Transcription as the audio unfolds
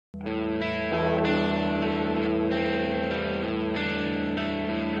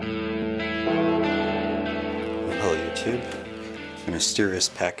YouTube. A mysterious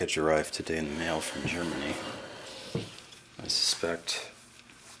package arrived today in the mail from Germany. I suspect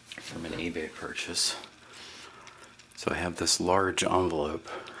from an eBay purchase. So I have this large envelope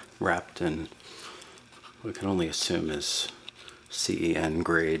wrapped in what I can only assume is CEN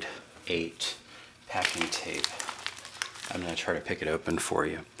grade 8 packing tape. I'm going to try to pick it open for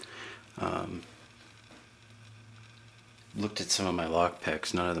you. Looked at some of my lock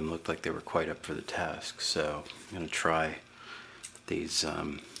picks. None of them looked like they were quite up for the task, so I'm going to try these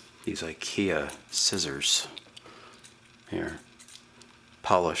Ikea scissors here,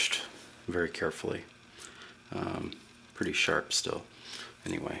 polished very carefully, pretty sharp still.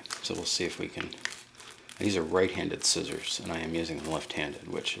 Anyway, so we'll see if we can. These are right-handed scissors, and I am using them left-handed,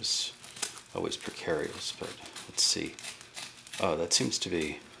 which is always precarious. But let's see. Oh, that seems to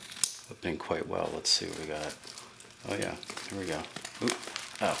be opening quite well. Let's see what we got. Oh yeah, here we go. Oop.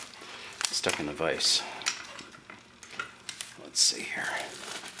 Oh, stuck in the vise. Let's see here.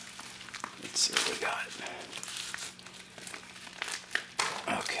 Let's see what we got.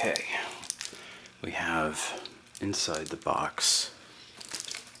 Okay. We have inside the box,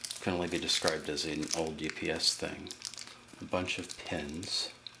 can only be described as an old UPS thing, a bunch of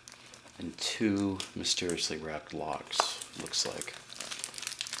pins and 2 mysteriously wrapped locks, looks like.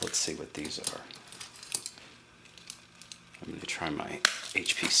 Let's see what these are. I'm going to try my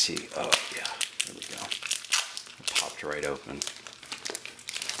HPC. Oh, yeah, there we go. It popped right open.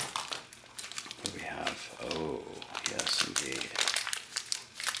 What do we have? Oh, yes, indeed.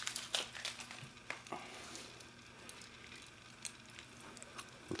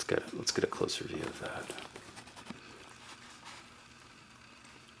 Let's get a closer view of that.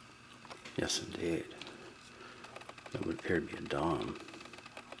 Yes, indeed. That would appear to be a dom.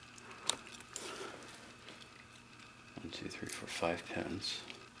 1, 2, 3, 4, 5 pins.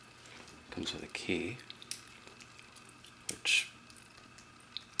 Comes with a key, which,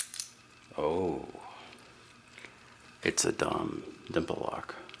 oh, it's a dimple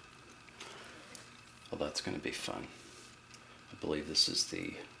lock. Well, that's going to be fun. I believe this is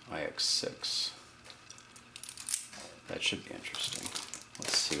the IX6. That should be interesting.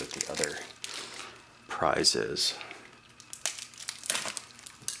 Let's see what the other prize is.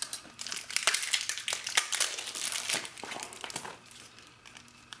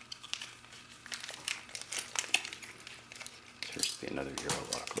 Appears to be another Euro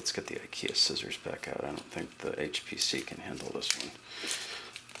lock. Let's get the Ikea scissors back out. I don't think the HPC can handle this one.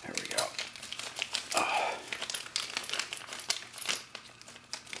 There we go.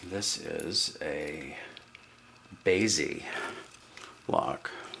 This is a Basie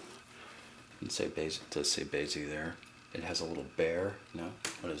lock. It does say Basie there. It has a little bear. No?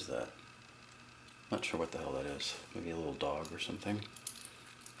 What is that? Not sure what the hell that is. Maybe a little dog or something.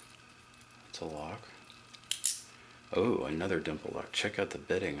 It's a lock. Oh, another dimple lock. Check out the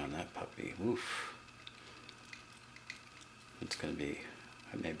bitting on that puppy. Oof. It's going to be,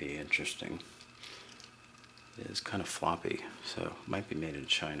 it may be interesting. It is kind of floppy, so it might be made in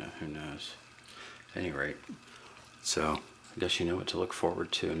China, who knows. At any rate, so I guess you know what to look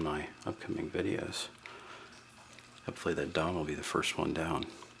forward to in my upcoming videos. Hopefully that dom will be the first one down.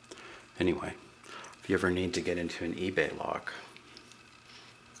 Anyway, if you ever need to get into an eBay lock,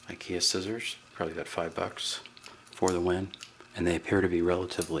 Ikea scissors, probably about $5 for the win, and they appear to be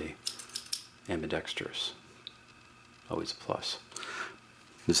relatively ambidextrous. Always a plus.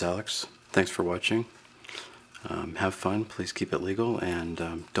 This is Alex. Thanks for watching. Have fun, please keep it legal, and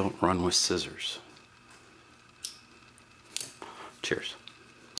don't run with scissors. Cheers.